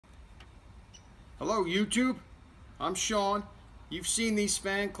Hello YouTube, I'm Sean. You've seen these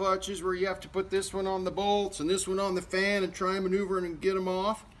fan clutches where you have to put this one on the bolts and this one on the fan and try and maneuver and get them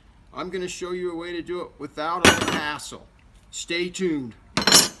off. I'm going to show you a way to do it without all the hassle. Stay tuned.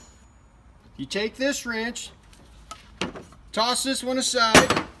 You take this wrench, toss this one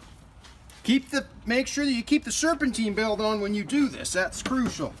aside, make sure that you keep the serpentine belt on when you do this. That's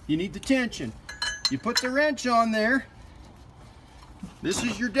crucial. You need the tension. You put the wrench on there. This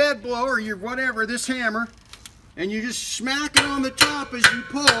is your dead blow or your whatever, this hammer, and you just smack it on the top as you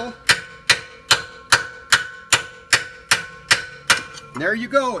pull. And there you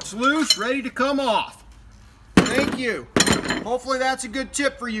go, it's loose, ready to come off. Thank you. Hopefully that's a good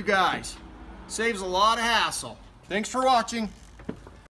tip for you guys. Saves a lot of hassle. Thanks for watching.